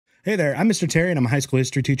Hey there, I'm Mr. Terry and I'm a high school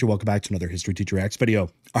history teacher. Welcome back to another History Teacher Reacts video.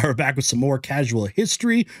 We're back with some more casual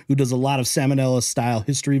history, who does a lot of Salmonella style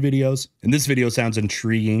history videos. And this video sounds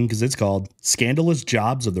intriguing because it's called Scandalous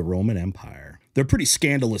Jobs of the Roman Empire. They're a pretty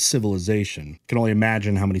scandalous civilization. Can only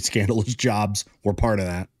imagine how many scandalous jobs were part of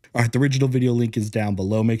that. All right, the original video link is down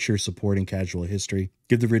below. Make sure you're supporting casual history.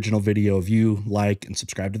 Give the original video a view, like, and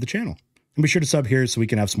subscribe to the channel. And be sure to sub here so we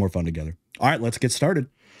can have some more fun together. All right, let's get started.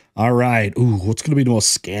 All right. Ooh, what's going to be the most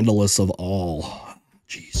scandalous of all?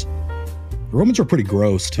 Jeez. The Romans were pretty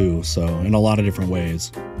gross too, so in a lot of different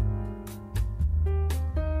ways.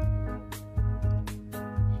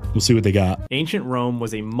 We'll see what they got. Ancient Rome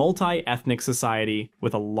was a multi-ethnic society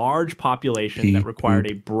with a large population that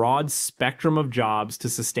required a broad spectrum of jobs to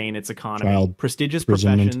sustain its economy. Prestigious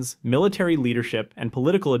professions, military leadership, and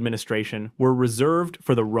political administration were reserved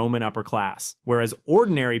for the Roman upper class, whereas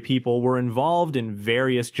ordinary people were involved in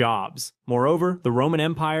various jobs. Moreover, the Roman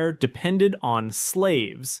Empire depended on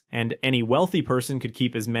slaves, and any wealthy person could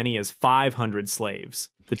keep as many as 500 slaves.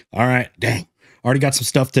 All right, dang. Already got some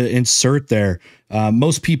stuff to insert there.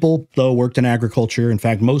 Most people, though, worked in agriculture. In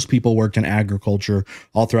fact, most people worked in agriculture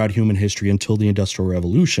all throughout human history until the Industrial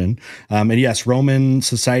Revolution. And yes, Roman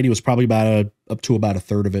society was probably up to about a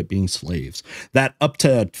third of it being slaves. That up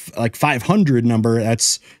to like 500 number,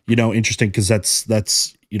 that's, interesting because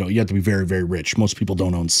that's you have to be very, very rich. Most people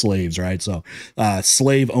don't own slaves, right? So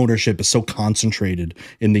slave ownership is so concentrated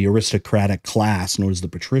in the aristocratic class, known as the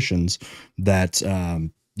patricians, that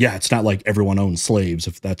yeah, it's not like everyone owns slaves,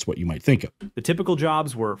 if that's what you might think of. The typical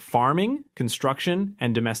jobs were farming, construction,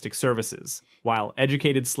 and domestic services, while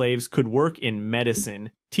educated slaves could work in medicine,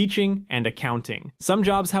 teaching, and accounting. Some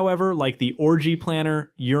jobs, however, like the orgy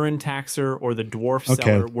planner, urine taxer, or the dwarf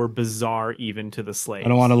seller, were bizarre even to the slaves. I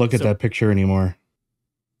don't want to look at that picture anymore.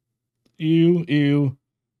 Ew,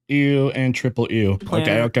 and triple ew.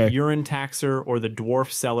 Okay. Urine taxer or the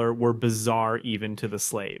dwarf seller were bizarre even to the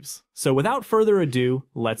slaves. So without further ado,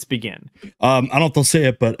 let's begin. I don't know if they'll say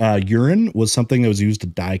it, but urine was something that was used to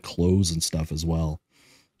dye clothes and stuff as well.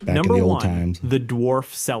 Back in the old times. The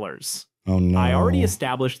dwarf sellers. Oh no. I already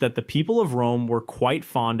established that the people of Rome were quite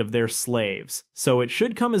fond of their slaves, so it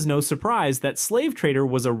should come as no surprise that slave trader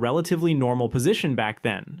was a relatively normal position back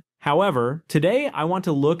then. However, today I want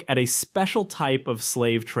to look at a special type of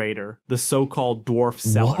slave trader, the so-called dwarf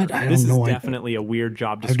seller. What? This is definitely a weird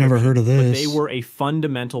job description. I've never heard of this. But they were a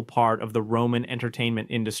fundamental part of the Roman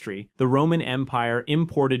entertainment industry. The Roman Empire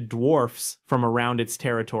imported dwarfs from around its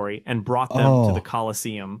territory and brought them to the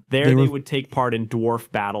Colosseum. There they would take part in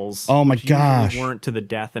dwarf battles. Oh my gosh. Which weren't to the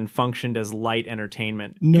death and functioned as light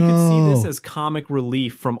entertainment. No. You can see this as comic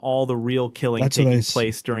relief from all the real killing taking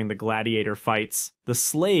place during the gladiator fights. The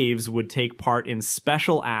slaves would take part in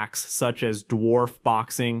special acts such as dwarf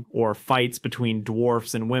boxing or fights between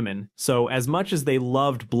dwarfs and women. So as much as they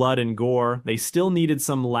loved blood and gore, they still needed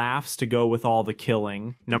some laughs to go with all the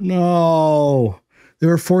killing. No, they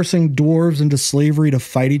were forcing dwarves into slavery to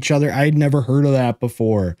fight each other. I'd never heard of that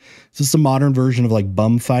before. Is this a modern version of like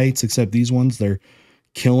bum fights, except these ones, they're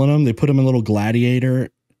killing them. They put them in little gladiator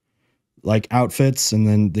like outfits and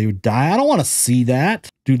then they would die. I don't want to see that.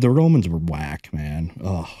 Dude, the Romans were whack, man.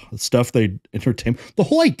 Oh, the stuff they entertain. The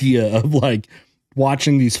whole idea of like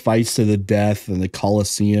watching these fights to the death and the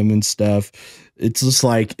Colosseum and stuff. It's just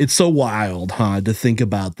like, it's so wild, huh? To think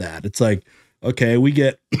about that. It's like, okay, we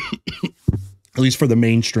get, at least for the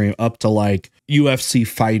mainstream, up to like UFC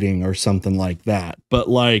fighting or something like that. But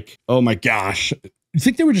like, oh my gosh. You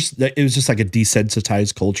think they were just, it was just like a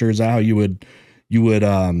desensitized culture? Is that how you would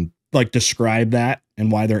like describe that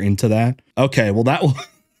and why they're into that? Okay, well that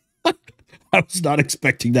I was not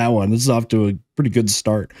expecting that one. This is off to a pretty good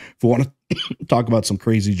start. If we want to talk about some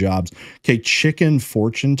crazy jobs. Okay, chicken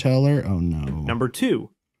fortune teller. Oh no. Number 2,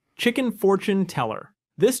 chicken fortune teller.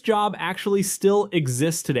 This job actually still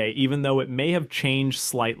exists today, even though it may have changed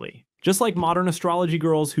slightly. Just like modern astrology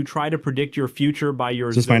girls who try to predict your future by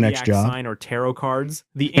your zodiac sign or tarot cards,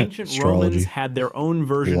 the ancient Romans had their own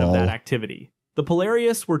version of that activity. The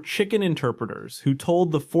Polarius were chicken interpreters who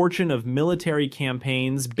told the fortune of military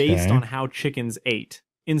campaigns based on how chickens ate.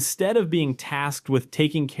 Instead of being tasked with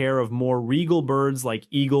taking care of more regal birds like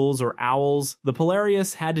eagles or owls, the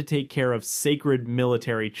Polarius had to take care of sacred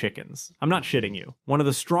military chickens. I'm not shitting you. One of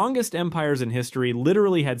the strongest empires in history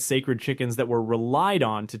literally had sacred chickens that were relied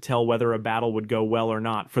on to tell whether a battle would go well or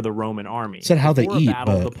not for the Roman army. Is that how they eat?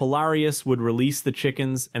 The Polarius would release the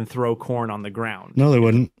chickens and throw corn on the ground. No, they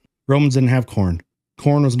wouldn't. Romans didn't have corn.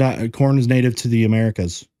 Corn is native to the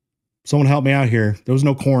Americas. Someone help me out here. There was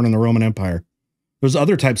no corn in the Roman Empire. There's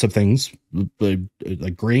other types of things,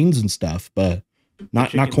 like grains and stuff, but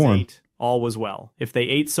not corn. all was well. If they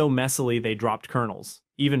ate so messily they dropped kernels.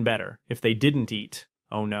 Even better, if they didn't eat.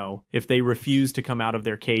 Oh no, if they refused to come out of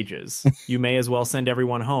their cages, you may as well send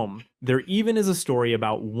everyone home. There even is a story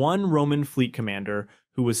about one Roman fleet commander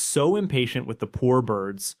who was so impatient with the poor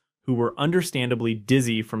birds, who were understandably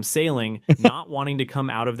dizzy from sailing, not wanting to come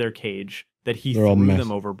out of their cage, that he threw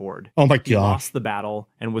them overboard. Oh my God. He lost the battle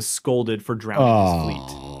and was scolded for drowning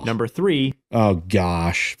his fleet. Number 3. Oh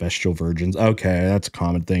gosh, Vestal virgins. Okay, that's a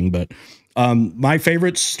common thing, but my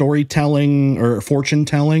favorite storytelling or fortune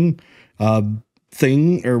telling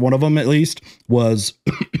thing, or one of them at least, was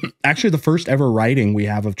actually the first ever writing we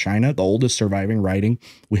have of China, the oldest surviving writing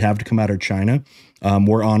we have to come out of China.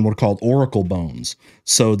 We're on what are called oracle bones.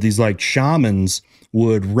 So these like shamans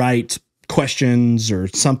would write questions or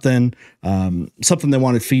something they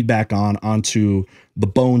wanted feedback onto the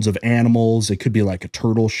bones of animals. It could be like a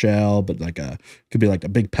turtle shell, but could be like a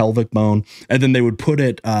big pelvic bone, and then they would put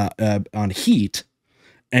it on heat,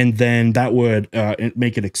 and then that would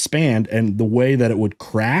make it expand, and the way that it would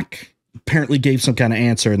crack apparently gave some kind of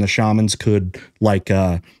answer, and the shamans could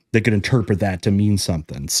they could interpret that to mean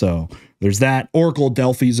something. So there's that. Oracle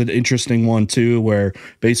Delphi is an interesting one too, where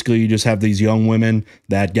basically you just have these young women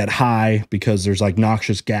that get high because there's like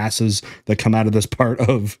noxious gases that come out of this part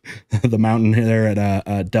of the mountain there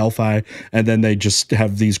at Delphi, and then they just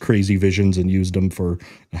have these crazy visions and use them for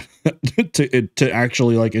to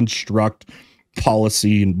actually like instruct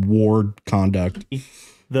policy and ward conduct.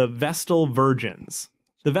 The Vestal Virgins.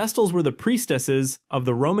 The Vestals were the priestesses of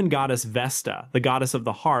the Roman goddess Vesta, the goddess of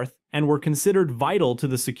the hearth, and were considered vital to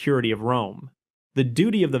the security of Rome. The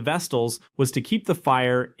duty of the Vestals was to keep the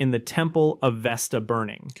fire in the temple of Vesta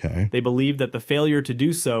burning. Okay. They believed that the failure to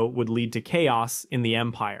do so would lead to chaos in the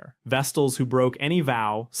empire. Vestals who broke any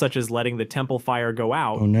vow, such as letting the temple fire go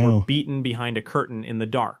out, were beaten behind a curtain in the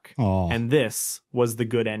dark. And this was the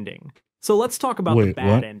good ending. So let's talk about the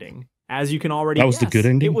bad ending. As you can already guess, the good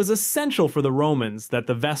ending? It was essential for the Romans that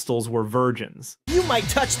the Vestals were virgins. You might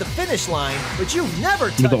touch the finish line, but you never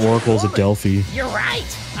touch the oracles of Delphi. You're right.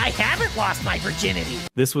 I haven't lost my virginity.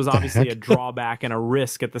 This was obviously a drawback and a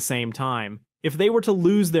risk at the same time. If they were to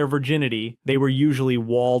lose their virginity, they were usually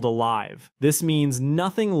walled alive. This means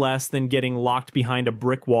nothing less than getting locked behind a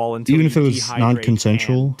brick wall until even you if it was dehydrate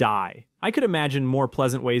non-consensual and die. I could imagine more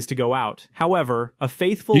pleasant ways to go out. However, a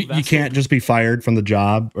faithful you can't just be fired from the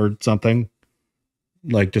job or something.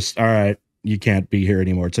 Like, just, all right, you can't be here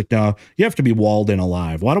anymore. It's like, no, you have to be walled in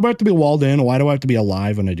alive. Why do I have to be walled in? Why do I have to be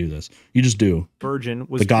alive when I do this? You just do. Virgin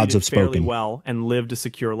was the gods have fairly spoken well and lived a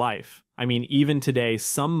secure life. I mean, even today,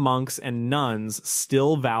 some monks and nuns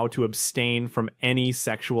still vow to abstain from any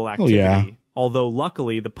sexual activity. Yeah. Although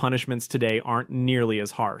luckily, the punishments today aren't nearly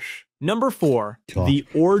as harsh. Number 4, the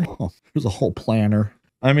orgy. There's a whole planner.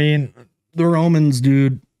 I mean, the Romans,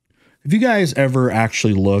 dude. Have you guys ever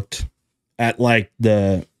actually looked at like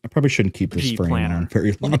I probably shouldn't keep this frame on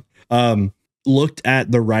very long. Looked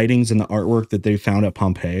at the writings and the artwork that they found at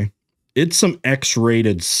Pompeii? It's some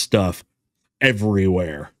X-rated stuff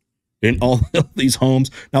everywhere in all of these homes.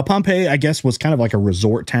 Now, Pompeii, I guess, was kind of like a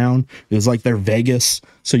resort town. It was like their Vegas.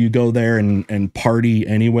 So you go there and party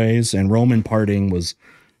anyways. And Roman partying was,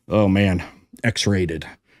 oh man, X-rated.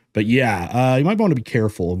 But yeah, you might want to be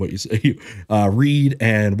careful of what you say, read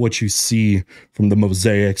and what you see from the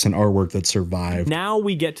mosaics and artwork that survived. Now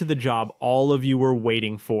we get to the job all of you were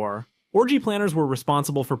waiting for. Orgy planners were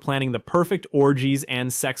responsible for planning the perfect orgies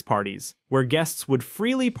and sex parties, where guests would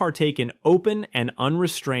freely partake in open and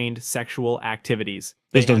unrestrained sexual activities.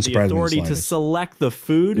 They had the authority to select the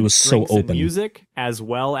food, it was so open. And music, as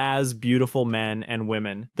well as beautiful men and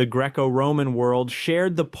women. The Greco-Roman world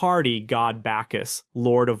shared the party god Bacchus,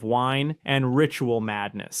 lord of wine and ritual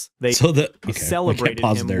madness. They celebrated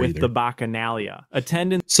him with the Bacchanalia.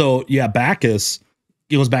 Attendance. So yeah, Bacchus,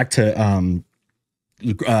 it goes back to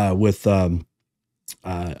with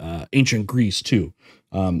ancient Greece too.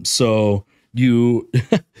 So you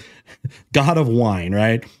god of wine,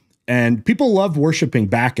 right? And people loved worshiping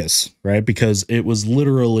Bacchus, right? Because it was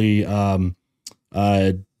literally you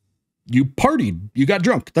partied, you got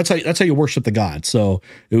drunk. That's how you worship the god. So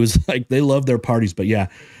it was like they loved their parties. But yeah,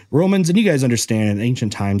 Romans, and you guys understand in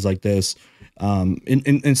ancient times like this,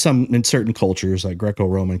 in certain cultures like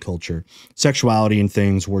Greco-Roman culture, sexuality and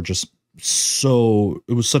things were just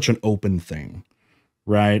it was such an open thing,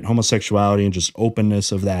 right? Homosexuality and just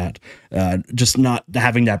openness of that, just not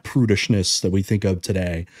having that prudishness that we think of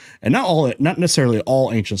today. And not necessarily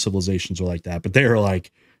all ancient civilizations were like that, but they were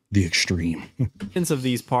like the extreme. Of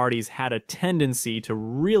these parties had a tendency to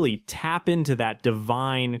really tap into that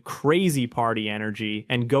divine, crazy party energy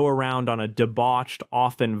and go around on a debauched,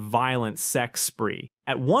 often violent sex spree.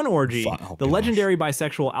 At one orgy, the legendary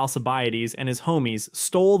bisexual Alcibiades and his homies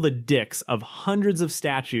stole the dicks of hundreds of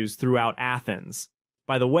statues throughout Athens.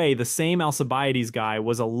 By the way, the same Alcibiades guy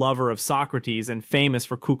was a lover of Socrates and famous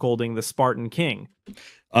for cuckolding the Spartan king.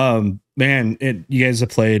 Man, you guys have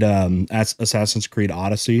played Assassin's Creed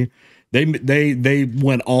Odyssey. They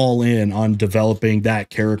went all in on developing that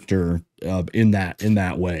character in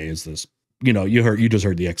that way. Is this, you just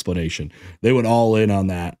heard the explanation. They went all in on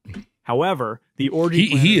that. However, the orgy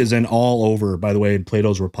he is in all over, by the way, in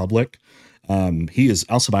Plato's Republic.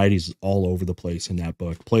 Alcibiades is all over the place in that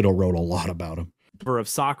book. Plato wrote a lot about him. Of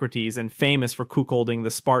Socrates and famous for cuckolding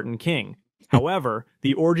the Spartan king. However,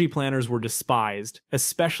 the orgy planners were despised,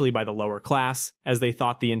 especially by the lower class, as they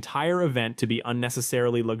thought the entire event to be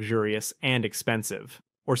unnecessarily luxurious and expensive,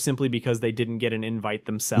 or simply because they didn't get an invite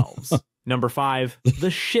themselves. Number 5,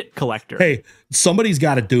 the shit collector. Hey, somebody's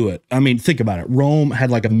got to do it. I mean, think about it. Rome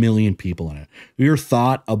had like 1 million people in it. Have you ever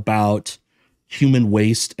thought about human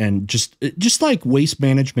waste and just like waste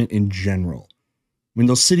management in general? I mean,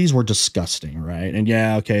 those cities were disgusting, right? And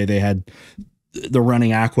yeah, okay, they had the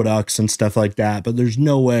running aqueducts and stuff like that, but there's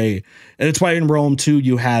no way. And it's why in Rome too,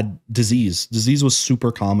 you had disease. Disease was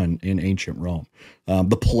super common in ancient Rome.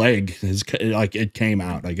 The plague is like, it came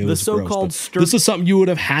out like it was the so-called this is something you would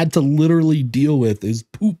have had to literally deal with is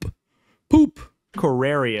poop.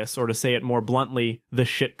 Corarius, or to say it more bluntly, the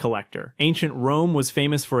shit collector. Ancient Rome was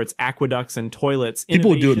famous for its aqueducts and toilets. People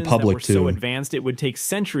would do it in public that were too. So advanced it would take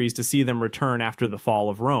centuries to see them return after the fall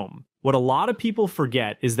of Rome. What a lot of people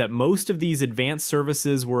forget is that most of these advanced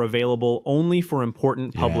services were available only for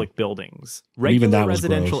important public buildings. Regular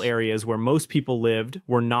residential areas where most people lived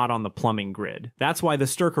were not on the plumbing grid. That's why the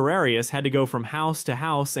Stercorarius had to go from house to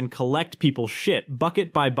house and collect people's shit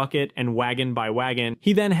bucket by bucket and wagon by wagon.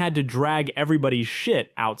 He then had to drag everybody's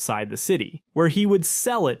shit outside the city, where he would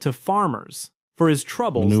sell it to farmers. For his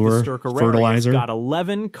troubles, Manure, the Stercorarius fertilizer. got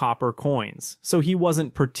 11 copper coins, so he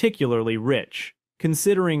wasn't particularly rich.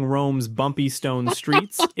 Considering Rome's bumpy stone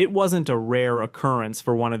streets, it wasn't a rare occurrence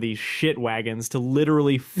for one of these shit wagons to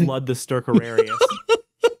literally flood the Stercorarius.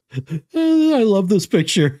 I love this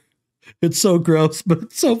picture. It's so gross, but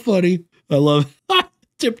it's so funny. I love it.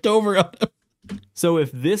 Tipped over on him. So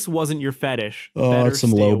if this wasn't your fetish, oh, it's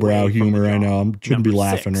some lowbrow humor. I know. I shouldn't be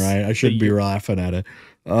laughing, right? I shouldn't be laughing at it.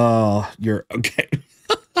 Oh, you're okay.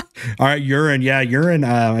 All right, urine. Yeah, urine.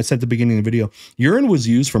 I said at the beginning of the video, urine was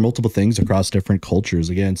used for multiple things across different cultures.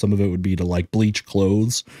 Again, some of it would be to like bleach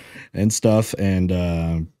clothes and stuff, and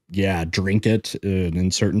drink it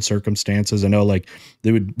in certain circumstances. I know, like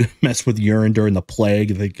they would mess with urine during the plague.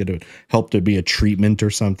 They could help to be a treatment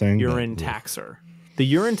or something. Urine taxer. The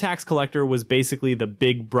urine tax collector was basically the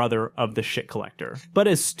big brother of the shit collector. But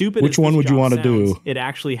as stupid Which as one would you want to sounds, do? It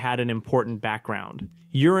actually had an important background.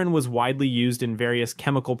 Urine was widely used in various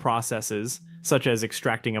chemical processes, such as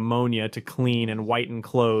extracting ammonia to clean and whiten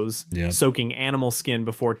clothes, soaking animal skin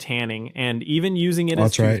before tanning, and even using it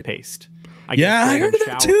as toothpaste. I heard of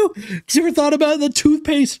that too. You ever thought about the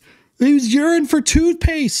toothpaste? They use urine for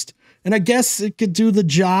toothpaste. And I guess it could do the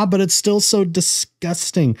job, but it's still so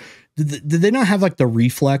disgusting. Did they not have like the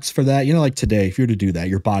reflex for that? You know, like today, if you were to do that,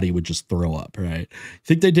 your body would just throw up, right? I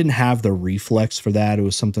think they didn't have the reflex for that. It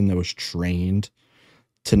was something that was trained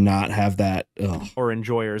to not have that. Or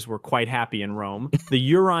enjoyers were quite happy in Rome. The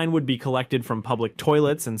urine would be collected from public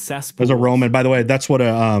toilets and cesspools. As a Roman, by the way, that's what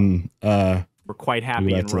were quite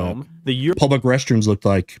happy in Rome. The public restrooms looked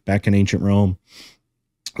like back in ancient Rome.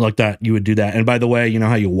 Like that, you would do that. And by the way, you know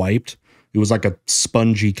how you wiped? It was like a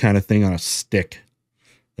spongy kind of thing on a stick.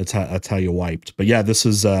 That's how you wiped. But yeah, this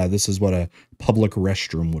is what a public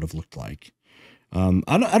restroom would have looked like.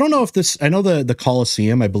 I don't know if this. I know the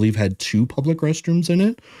Colosseum, I believe, had 2 public restrooms in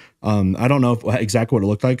it. I don't know exactly what it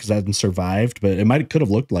looked like because I hadn't survived, but it could have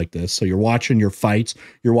looked like this. So you're watching your fights,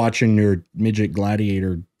 you're watching your midget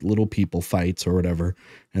gladiator little people fights or whatever,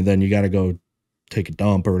 and then you got to go take a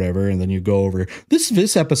dump or whatever, and then you go over.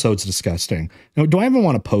 This episode's disgusting. Now, do I even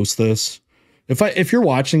want to post this? If you're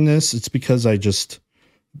watching this, it's because I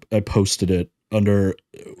posted it under.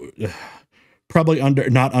 Probably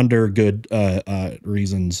not under good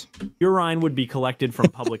reasons. Urine would be collected from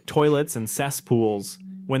public toilets and cesspools.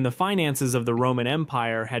 When the finances of the Roman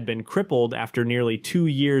Empire had been crippled after nearly 2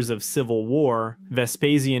 years of civil war,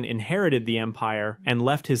 Vespasian inherited the empire and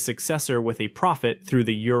left his successor with a profit through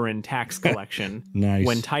the urine tax collection. Nice.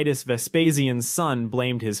 When Titus Vespasian's son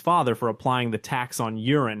blamed his father for applying the tax on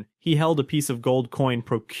urine, He held a piece of gold coin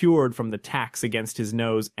procured from the tax against his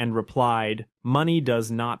nose and replied, "Money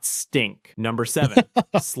does not stink." Number 7,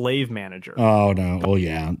 slave manager. Oh no. Oh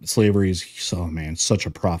yeah. Slavery is, oh man, such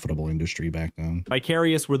a profitable industry back then.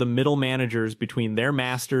 Vicarious were the middle managers between their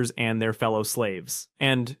masters and their fellow slaves.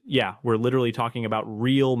 And yeah, we're literally talking about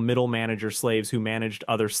real middle manager slaves who managed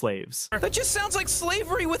other slaves. That just sounds like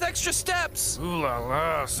slavery with extra steps. Ooh la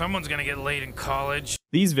la, someone's gonna get laid in college.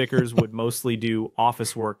 These vicars would mostly do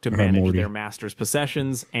office work to manage their master's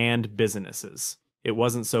possessions and businesses. It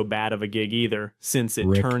wasn't so bad of a gig either, since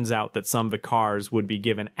it turns out that some vicars would be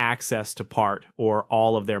given access to part or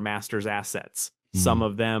all of their master's assets. Some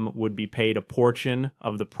of them would be paid a portion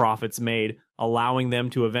of the profits made, allowing them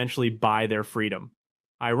to eventually buy their freedom.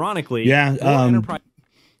 Ironically,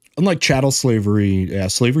 unlike chattel slavery,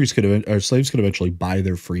 slaves could eventually buy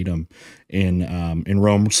their freedom in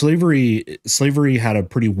Rome. Slavery had a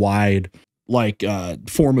pretty wide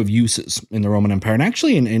form of uses in the Roman Empire, and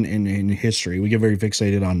actually in history. We get very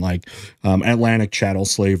fixated on Atlantic chattel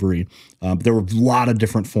slavery. There were a lot of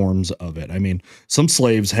different forms of it. I mean, some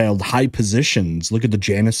slaves held high positions. Look at the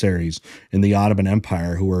Janissaries in the Ottoman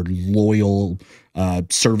Empire, who were loyal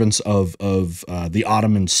servants of the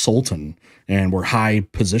Ottoman Sultan and were high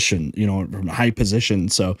position, from high position.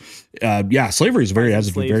 So slavery is has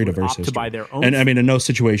a very diverse history. And I mean, in no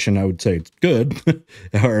situation I would say it's good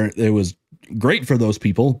or it was great for those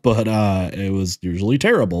people, but it was usually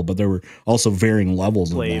terrible. But there were also varying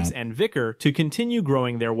levels of slaves that. and vicar to continue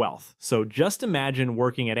growing their wealth. So just imagine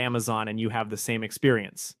working at Amazon and you have the same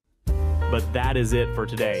experience. But that is it for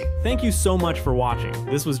today. Thank you so much for watching.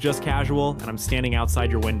 This was Just Casual, and I'm standing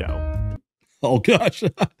outside your window. Oh gosh.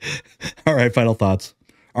 All right, final thoughts.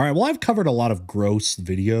 All right, well, I've covered a lot of gross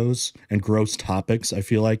videos and gross topics, I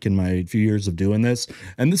feel like, in my few years of doing this.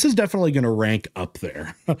 And this is definitely going to rank up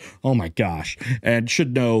there. Oh my gosh. And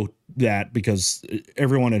should know that because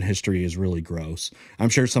everyone in history is really gross. I'm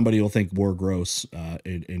sure somebody will think we're gross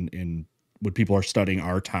in when people are studying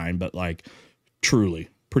our time, but truly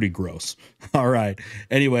pretty gross. All right.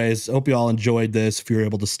 Anyways, hope you all enjoyed this, if you're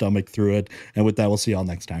able to stomach through it. And with that, we'll see y'all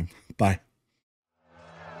next time. Bye.